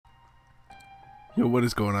Yo, what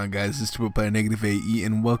is going on, guys? This is Player NegativeAE,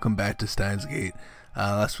 and welcome back to Steins.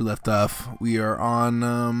 Last we left off, we are on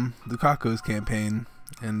Lukaku's campaign,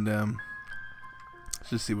 and let's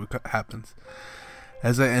just see what happens.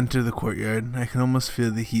 As I enter the courtyard, I can almost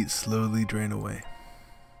feel the heat slowly drain away.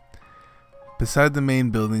 Beside the main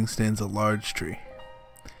building stands a large tree.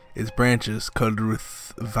 Its branches, coated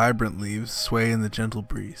with vibrant leaves, sway in the gentle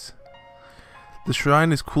breeze. The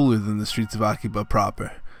shrine is cooler than the streets of Akiba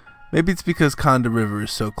proper. Maybe it's because Kanda River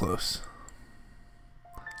is so close.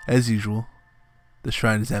 As usual, the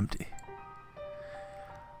shrine is empty.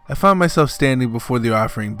 I find myself standing before the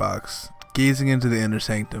offering box, gazing into the inner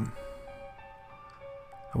sanctum.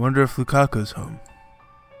 I wonder if Lukaku's home.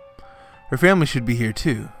 Her family should be here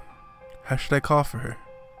too. How should I call for her?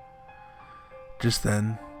 Just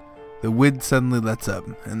then, the wind suddenly lets up,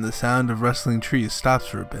 and the sound of rustling trees stops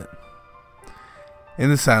for a bit. In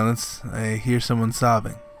the silence, I hear someone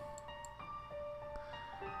sobbing.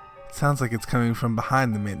 It sounds like it's coming from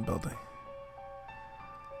behind the main building.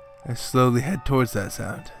 I slowly head towards that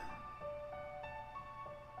sound.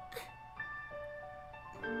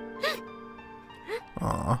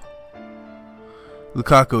 Aww.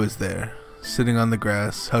 Lukaku is there, sitting on the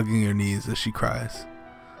grass, hugging her knees as she cries.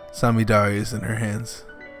 Samidari is in her hands.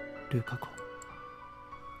 Lukaku.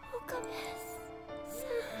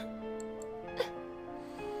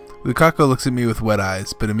 Lukaku looks at me with wet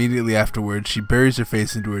eyes, but immediately afterwards she buries her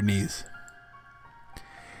face into her knees.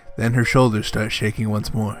 Then her shoulders start shaking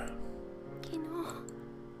once more.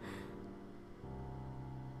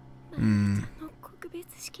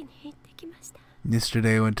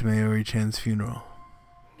 Yesterday I went to Mayuri-chan's funeral.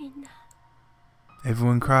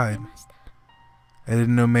 Everyone cried. I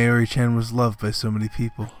didn't know Mayuri-chan was loved by so many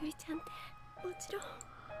people.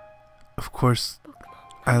 Of course,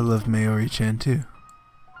 I love Mayuri-chan too.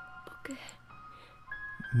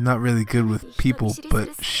 I'm not really good with people,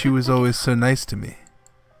 but she was always so nice to me.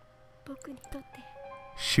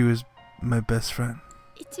 She was my best friend.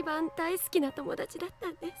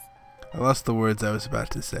 I lost the words I was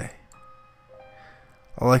about to say.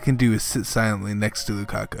 All I can do is sit silently next to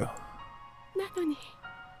Lukaku.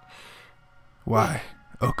 Why,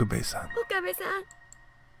 Okabe-san?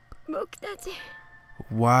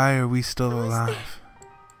 Why are we still alive?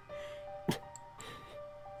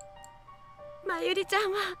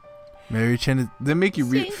 Mayuri-chan, they make you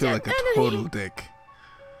feel like a total dick.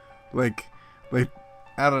 Like,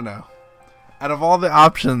 I don't know. Out of all the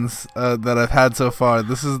options that I've had so far,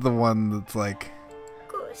 this is the one that's like,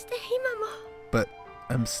 but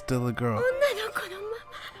I'm still a girl.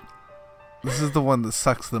 This is the one that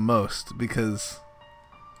sucks the most because,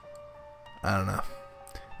 I don't know.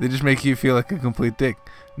 They just make you feel like a complete dick.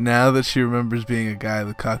 Now that she remembers being a guy,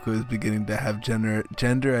 Lukaku is beginning to have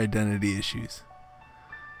gender identity issues.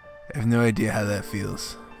 I have no idea how that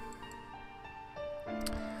feels.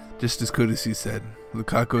 Just as Kurusu said,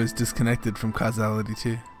 Lukaku is disconnected from causality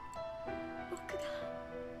too.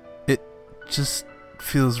 It just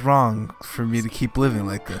feels wrong for me to keep living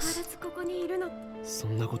like this.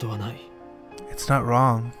 It's not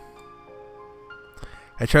wrong.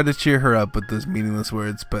 I try to cheer her up with those meaningless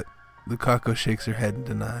words, but Lukaku shakes her head in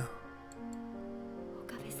denial.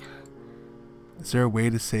 Is there a way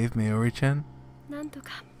to save Mayuri-chan?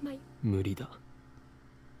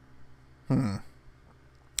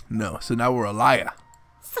 No, so now we're a liar.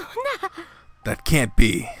 That can't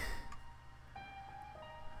be.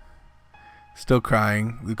 Still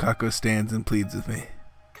crying, Lukaku stands and pleads with me.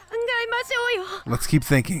 Let's keep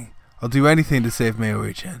thinking. I'll do anything to save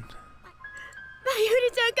Mayuri-chan.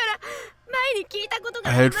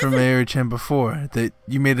 I heard from Mayuri-chan before that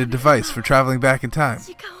you made a device for traveling back in time. Is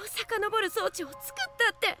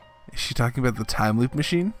she talking about the time loop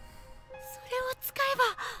machine?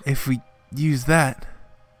 If we use that,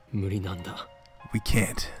 we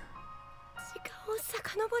can't.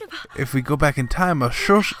 If we go back in time, I'm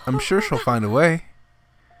sure she'll find a way.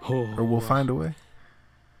 Or we'll find a way.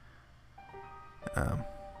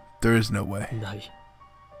 There is no way.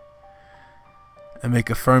 I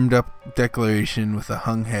make a firmed up declaration with a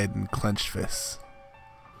hung head and clenched fists.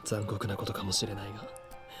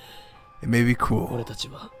 It may be cruel,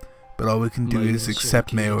 but all we can do is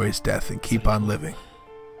accept Mayuri's death and keep on living.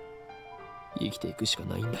 You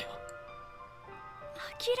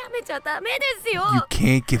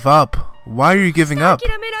can't give up. Why are you giving up?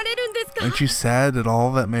 Aren't you sad at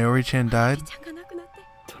all that Mayuri-chan died?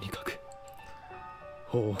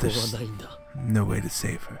 There's no way to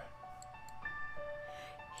save her.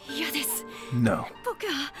 No,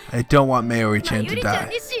 I don't want Mayuri-chan to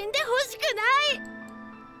die.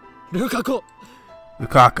 Lukaku.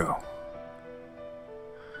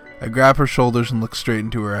 I grab her shoulders and look straight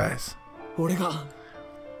into her eyes.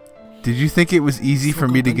 Did you think it was easy for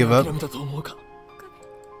me to give up?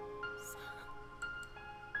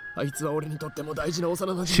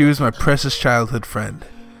 She was my precious childhood friend.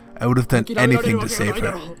 I would have done anything to save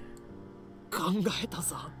her.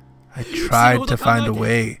 I tried to find a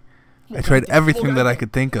way. I tried everything that I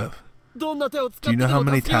could think of. Do you know how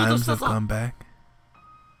many times I've gone back?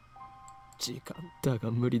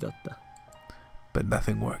 But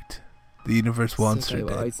nothing worked. The universe wants her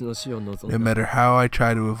dead. No matter how I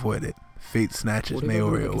try to avoid it, fate snatches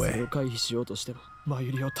Mayuri away.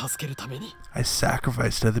 I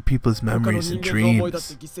sacrificed other people's memories and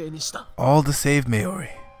dreams, all to save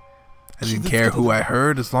Mayuri. I didn't care who I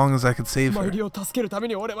hurt as long as I could save her.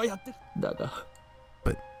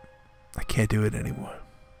 But I can't do it anymore.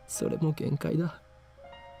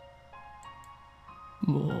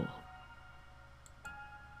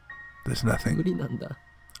 There's nothing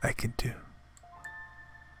I can do.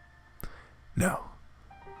 No,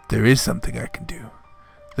 there is something I can do.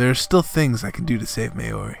 There are still things I can do to save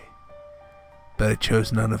Mayuri, but I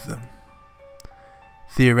chose none of them.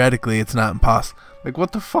 Theoretically, it's not impossible. Like,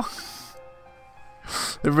 what the fuck?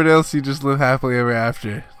 Everybody else, you just live happily ever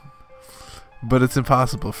after. But it's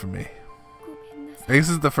impossible for me. I guess this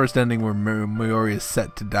is the first ending where Mayuri is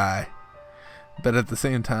set to die. But at the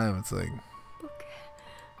same time, it's like,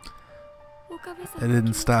 I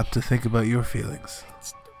didn't stop to think about your feelings.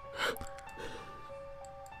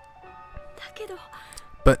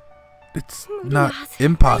 But it's not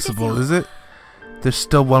impossible, is it? There's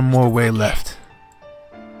still one more way left.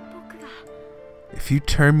 If you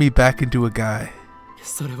turn me back into a guy,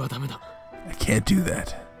 I can't do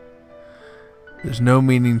that. There's no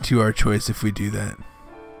meaning to our choice if we do that.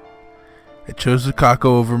 I chose Lukako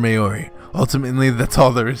over Mayuri. Ultimately, that's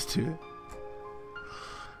all there is to it.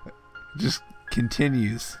 It just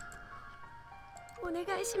continues.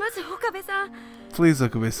 Please,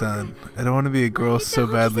 Okabe-san. I don't want to be a girl so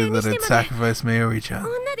badly that I'd sacrifice Mayuri-chan.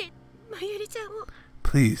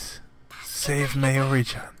 Please, save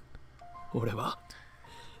Mayuri-chan.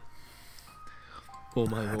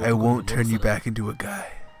 I won't turn you back into a guy.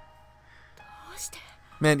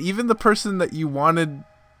 Man, even the person that you wanted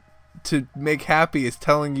to make happy is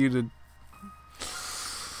telling you to...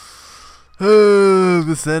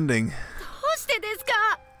 this ending.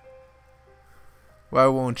 Why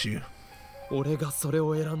won't you?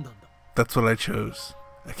 That's what I chose.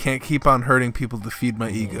 I can't keep on hurting people to feed my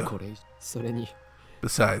ego.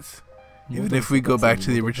 Besides, even if we go back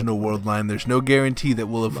to the original world line, there's no guarantee that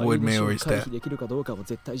we'll avoid Mayuri's death.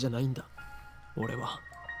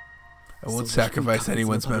 I won't sacrifice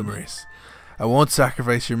anyone's memories. I won't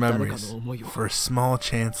sacrifice your memories for a small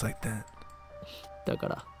chance like that.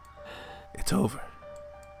 It's over.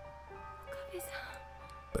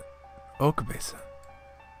 But, Okabe-san,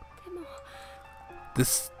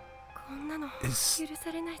 this is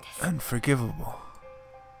unforgivable.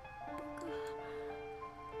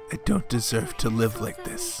 I don't deserve to live like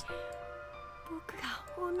this.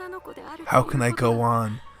 How can I go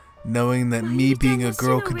on knowing that me being a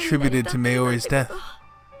girl contributed to Mayuri's death?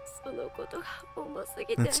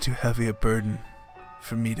 That's too heavy a burden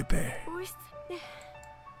for me to bear.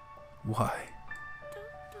 Why?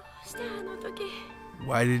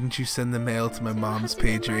 Why didn't you send the mail to my mom's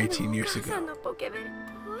pager 18 years ago?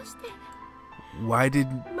 Why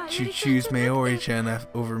didn't you choose Mayuri-chan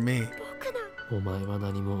over me? You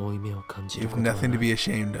have nothing to be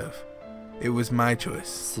ashamed of. It was my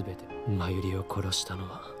choice.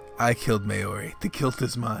 I killed Mayuri. The guilt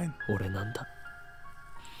is mine.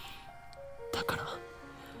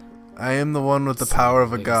 I am the one with the power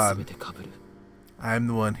of a god. I am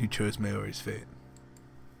the one who chose Mayuri's fate.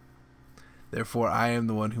 Therefore, I am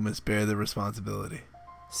the one who must bear the responsibility.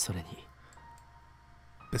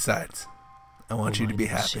 Besides, I want you to be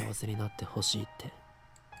happy.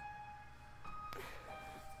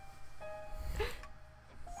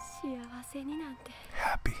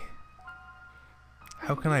 Happy?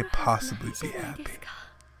 How can I possibly be happy?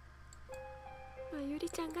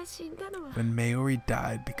 When Mayuri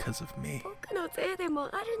died because of me.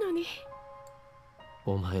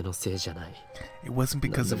 It wasn't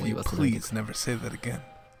because of you. Please never say that again.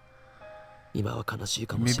 You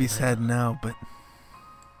may be sad now, but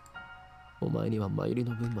I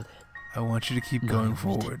want you to keep going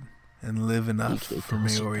forward and live enough for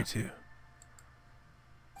Mayuri too.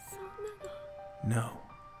 No,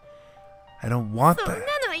 I don't want that.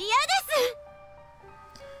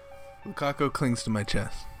 Lukako clings to my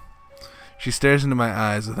chest. She stares into my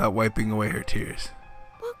eyes without wiping away her tears.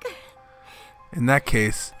 In that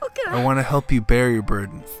case, I want to help you bear your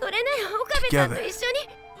burden. Together.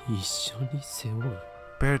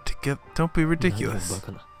 Bear it together. Don't be ridiculous.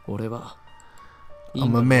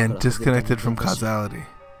 I'm a man disconnected from causality.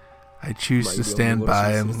 I chose to stand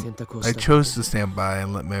by and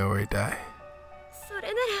let Mayuri die.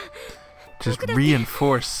 Just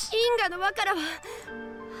reinforce.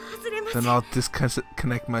 Then I'll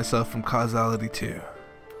disconnect myself from causality too.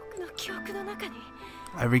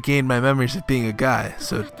 I regained my memories of being a guy,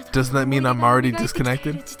 so doesn't that mean I'm already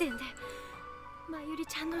disconnected?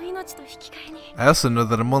 I also know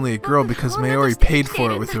that I'm only a girl because Mayuri paid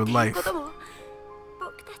for it with her life.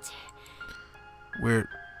 We're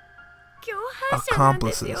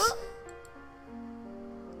accomplices.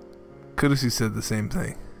 Kurusu said the same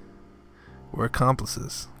thing. We're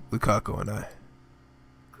accomplices, Lukaku and I.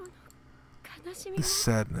 This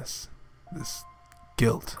sadness, this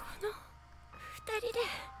guilt.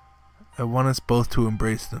 I want us both to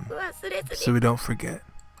embrace them, so we don't forget.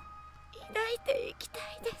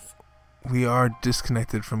 We are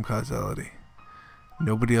disconnected from causality.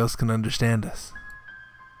 Nobody else can understand us.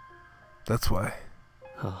 That's why.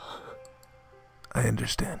 I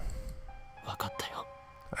understand.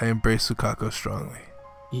 I embrace Lukaku strongly.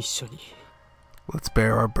 Let's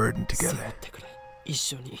bear our burden together.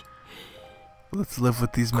 Let's live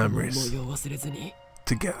with these memories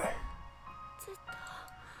together.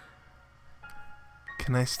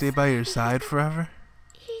 Can I stay by your side forever?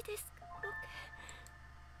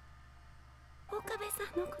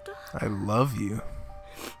 I love you.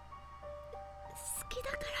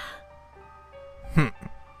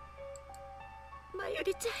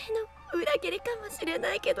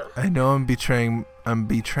 I know I'm betraying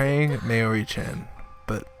Mayuri-chan,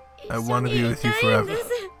 but I want to be with you forever.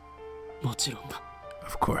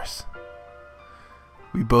 Of course.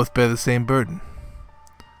 We both bear the same burden.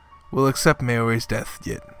 We'll accept Mayuri's death,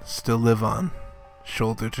 yet still live on,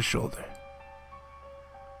 shoulder to shoulder.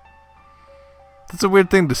 That's a weird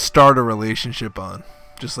thing to start a relationship on.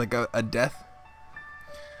 Just like a death.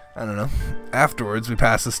 I don't know. Afterwards, we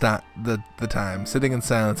pass the time, sitting in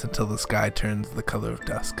silence until the sky turns the color of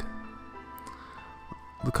dusk.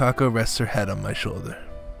 Lukaku rests her head on my shoulder.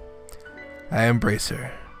 I embrace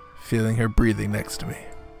her, feeling her breathing next to me.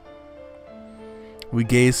 We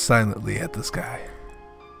gaze silently at the sky.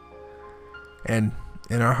 And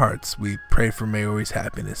in our hearts, we pray for Mayuri's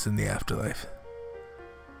happiness in the afterlife.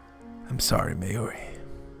 I'm sorry, Mayuri.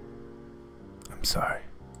 I'm sorry.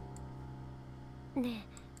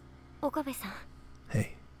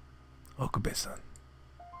 Hey, Okabe-san.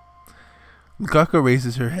 Lukaku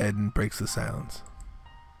raises her head and breaks the silence.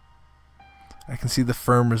 I can see the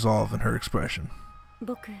firm resolve in her expression.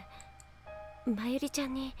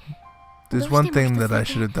 There's one thing that I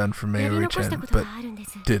should have done for Mayuri-chan, but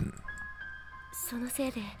didn't.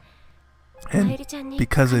 And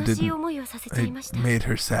because I didn't, I made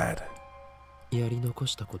her sad.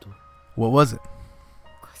 What was it?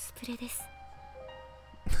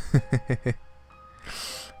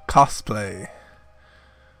 Cosplay.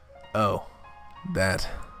 Oh, that.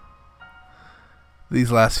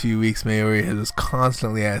 These last few weeks, Mayuri was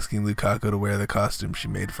constantly asking Lukaku to wear the costume she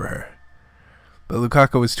made for her. But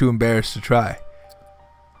Lukaku was too embarrassed to try.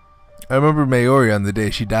 I remember Mayuri on the day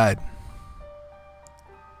she died.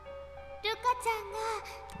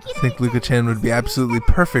 I think Luka-chan would be absolutely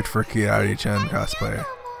perfect for Kiyari-chan cosplayer.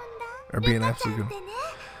 Or be an absolute good...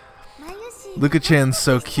 Luka-chan's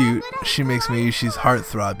so cute, she makes Mayushi's heart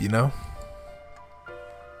throb, you know?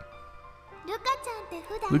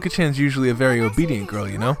 Luka-chan's usually a very obedient girl,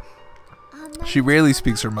 you know? She rarely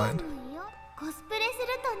speaks her mind.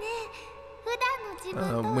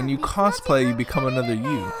 When you cosplay, you become another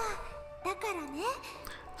you.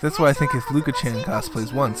 That's why I think if Luka-chan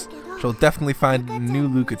cosplays once, she'll definitely find a new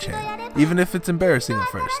Luka-chan, even if it's embarrassing at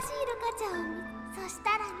first.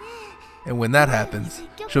 And when that happens,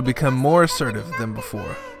 she'll become more assertive than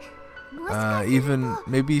before.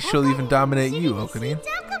 Maybe she'll even dominate you, Okarin.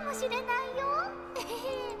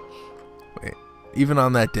 Wait, even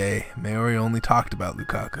on that day, Mayuri only talked about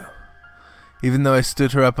Lukaku. Even though I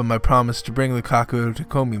stood her up on my promise to bring Lukaku to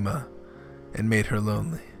Komima, and made her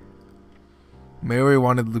lonely. Mayuri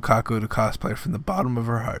wanted Lukaku to cosplay from the bottom of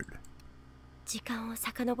her heart.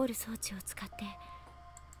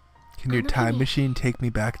 Can your time machine take me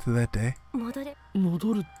back to that day?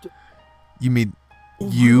 You mean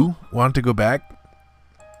you want to go back?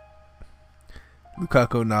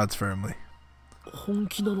 Lukaku nods firmly.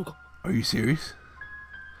 Are you serious?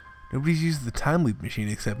 Nobody's used the time loop machine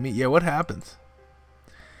except me. Yeah, what happens?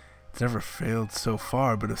 It's never failed so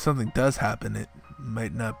far, but if something does happen, it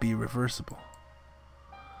might not be reversible.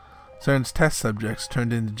 CERN's test subjects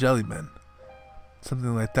turned into jellymen.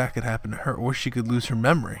 Something like that could happen to her, or she could lose her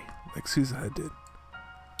memory, like Suzuha did.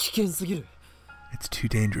 It's too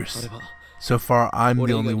dangerous. So far, I'm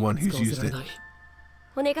the only one who's used it.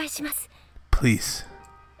 Please.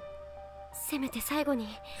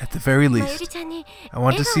 At the very least, I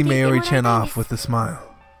want to see Mayuri-chan off with a smile.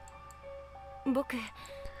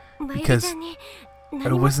 Because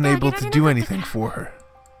I wasn't able to do anything for her.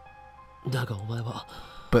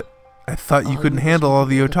 But I thought you couldn't handle all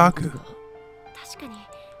the otaku.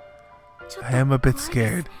 I am a bit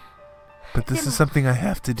scared, but this is something I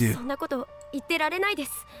have to do.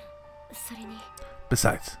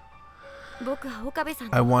 Besides,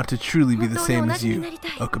 I want to truly be the same as you,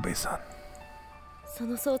 Okabe-san.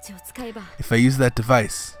 If I use that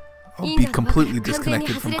device, I'll be completely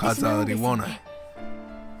disconnected from causality, won't I?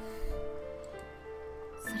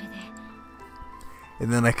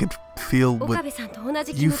 And then I could feel what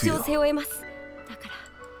you feel.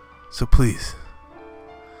 So please,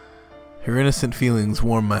 her innocent feelings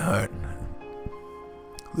warm my heart.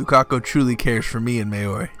 Lukaku truly cares for me and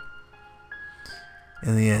Mayuri.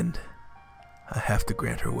 In the end, I have to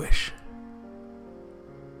grant her wish.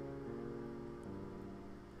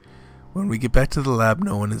 When we get back to the lab,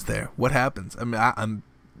 no one is there. What happens? I mean, I'm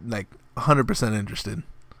like 100% interested.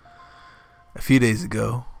 A few days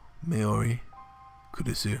ago, Mayuri,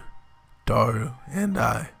 Kurisu, Daru, and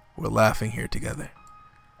I were laughing here together.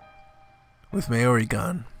 With Mayuri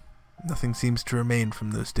gone, nothing seems to remain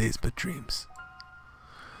from those days but dreams.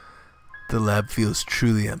 The lab feels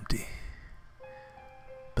truly empty.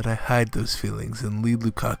 But I hide those feelings and lead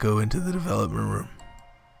Lukaku into the development room.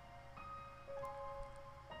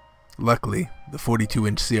 Luckily, the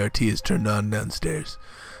 42-inch CRT is turned on downstairs,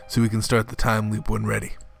 so we can start the time loop when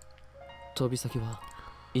ready.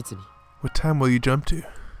 What time will you jump to?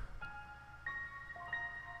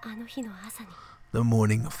 The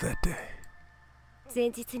morning of that day.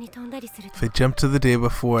 If I jump to the day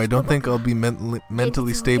before, I don't think I'll be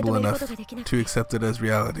mentally stable enough to accept it as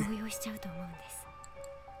reality.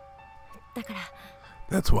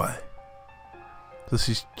 That's why. So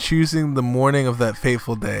she's choosing the morning of that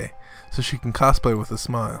fateful day so she can cosplay with a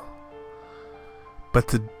smile. But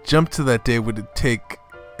to jump to that day would take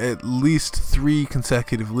at least 3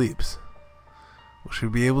 consecutive leaps. Will she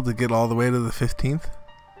be able to get all the way to the 15th?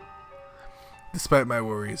 Despite my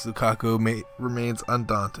worries, Lukaku remains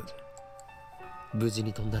undaunted. Once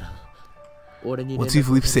you've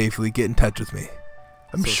leaped safely, get in touch with me.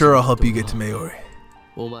 I'm sure I'll help you get to Mayuri.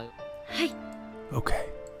 Okay.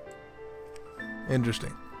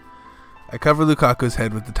 Interesting. I cover Lukaku's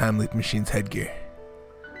head with the time leap machine's headgear.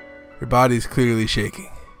 Her body is clearly shaking.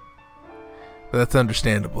 But that's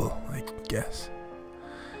understandable, I guess.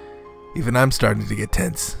 Even I'm starting to get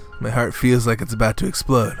tense. My heart feels like it's about to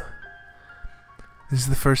explode. This is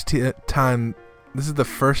the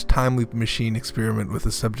first time leap machine experiment with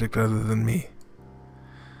a subject other than me.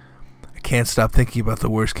 I can't stop thinking about the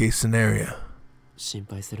worst case scenario.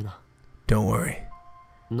 Don't worry.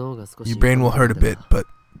 Your brain will hurt a bit, but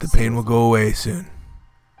the pain will go away soon.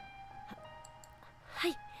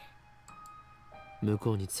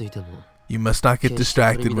 You must not get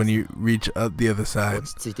distracted when you reach the other side.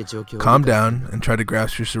 Calm down and try to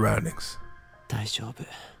grasp your surroundings.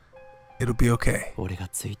 It'll be okay.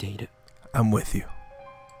 I'm with you.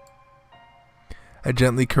 I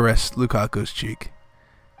gently caress Lukaku's cheek.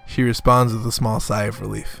 She responds with a small sigh of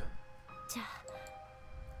relief.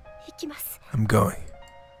 I'm going.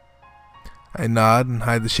 I nod and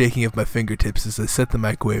hide the shaking of my fingertips as I set the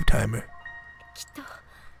microwave timer.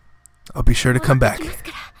 I'll be sure to come back.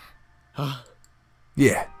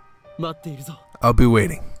 Yeah. I'll be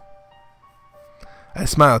waiting. I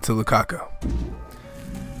smile to Lukaku.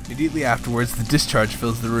 Immediately afterwards, the discharge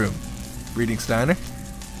fills the room. Reading Steiner?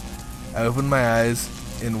 I open my eyes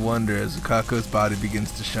in wonder as Lukaku's body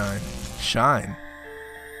begins to shine. Shine?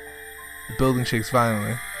 The building shakes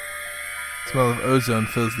violently. The smell of ozone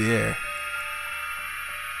fills the air.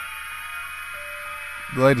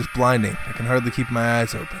 The light is blinding. I can hardly keep my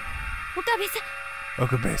eyes open.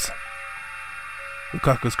 Okabe-san.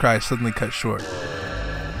 Lukaku's cry is suddenly cut short.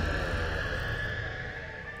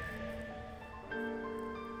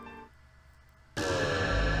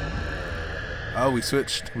 Oh, we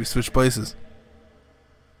switched places.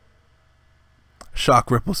 Shock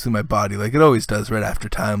ripples through my body like it always does right after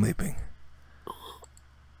time leaping.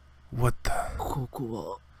 What the?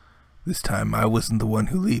 This time I wasn't the one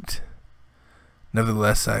who leaped.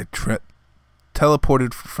 Nevertheless, I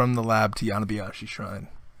teleported from the lab to Yanabayashi Shrine.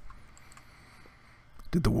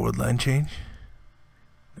 Did the ward line change?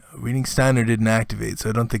 No, reading Steiner didn't activate, so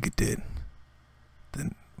I don't think it did.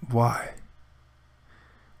 Then why?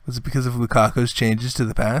 Was it because of Lukako's changes to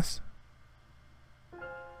the past?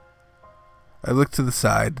 I look to the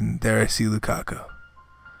side, and there I see Lukako.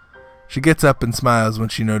 She gets up and smiles when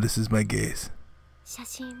she notices my gaze.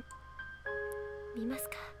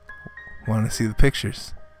 Want to see the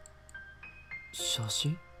pictures?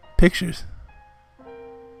 Pictures?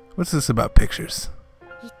 What's this about pictures?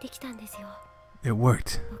 It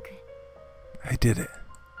worked. I did it.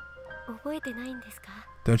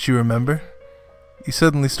 Don't you remember? You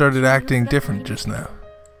suddenly started acting different just now.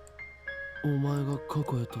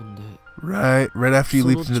 Right after you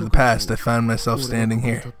leaped into the past, I found myself standing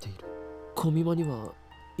here.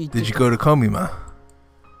 Did you go to Komima?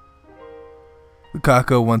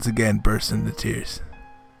 Lukako once again bursts into tears.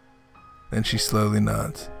 Then she slowly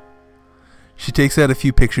nods. She takes out a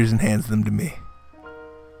few pictures and hands them to me.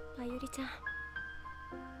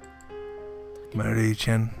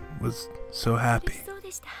 Mayuri-chan was so happy.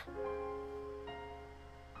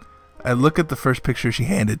 I look at the first picture she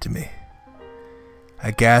handed to me.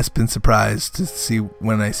 I gasp in surprise to see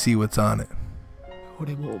when I see what's on it.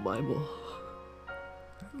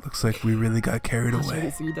 Looks like we really got carried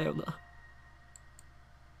away.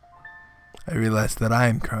 I realize that I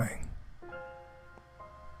am crying.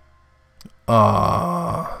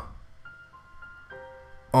 Aww.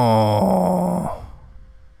 Aww.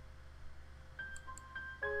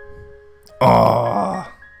 Aww.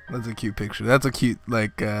 That's a cute picture. That's a cute,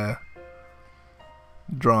 like,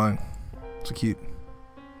 drawing. It's a cute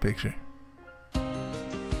picture.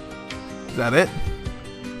 Is that it?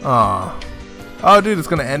 Aww. Oh, dude, it's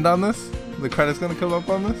gonna end on this? The credit's gonna come up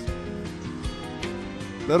on this?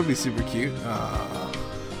 That'll be super cute. Aww.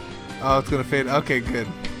 Oh, it's gonna fade. Okay, good.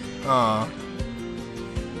 Aww.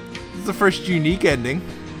 This is the first unique ending.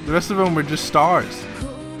 The rest of them were just stars.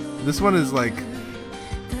 This one is, like,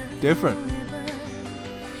 different.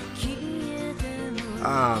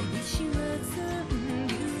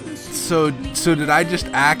 So did I just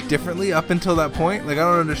act differently up until that point? Like, I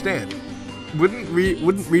don't understand. Wouldn't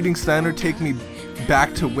reading Steiner take me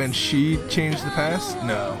back to when she changed the past?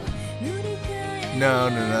 No,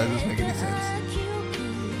 that doesn't make any sense.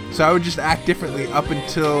 So I would just act differently up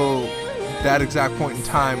until that exact point in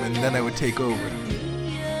time, and then I would take over.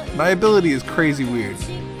 My ability is crazy weird.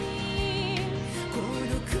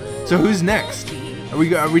 So who's next? Are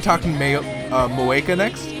we talking Moeka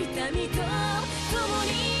next?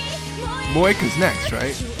 Moeka's next,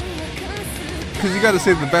 right? Because you got to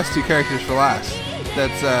save the best two characters for last.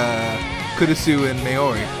 That's Kurisu and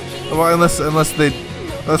Mayuri. Well, unless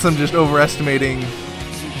I'm just overestimating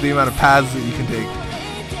the amount of paths that you can take.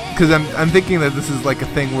 Because I'm thinking that this is like a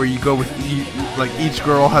thing where you go with like each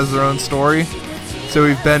girl has their own story. So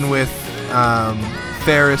we've been with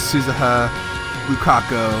Ferris, Suzuha,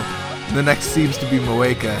 Lukako. The next seems to be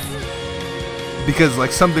Moeka. Because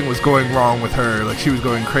like something was going wrong with her, like she was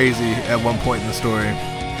going crazy at one point in the story.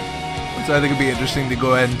 So I think it'd be interesting to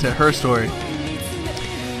go ahead into her story.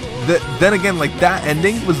 Then again, like that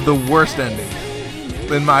ending was the worst ending,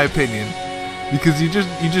 in my opinion, because you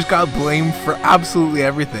just got blamed for absolutely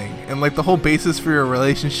everything, and like the whole basis for your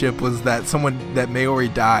relationship was that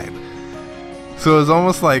Mayuri died. So it was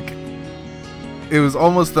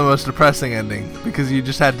almost the most depressing ending, because you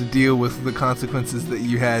just had to deal with the consequences that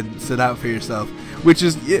you had set out for yourself, which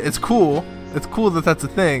is, it's cool that that's a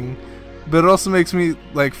thing, but it also makes me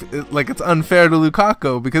like it's unfair to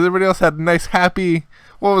Lukako, because everybody else had a nice happy,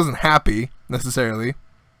 well, it wasn't happy necessarily.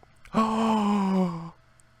 Oh,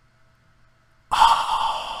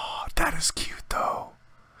 that is cute though.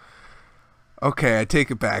 Okay, I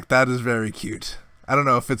take it back, that is very cute. I don't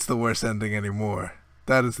know if it's the worst ending anymore.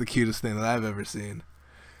 That is the cutest thing that I've ever seen.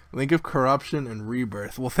 Link of Corruption and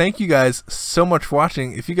Rebirth. Well, thank you guys so much for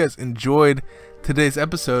watching. If you guys enjoyed today's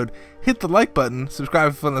episode, hit the like button,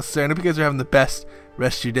 subscribe if necessary, and I hope you guys are having the best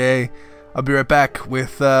rest of your day. I'll be right back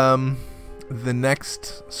with the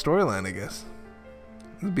next storyline, I guess.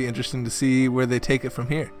 It'll be interesting to see where they take it from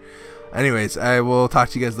here. Anyways, I will talk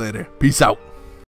to you guys later. Peace out.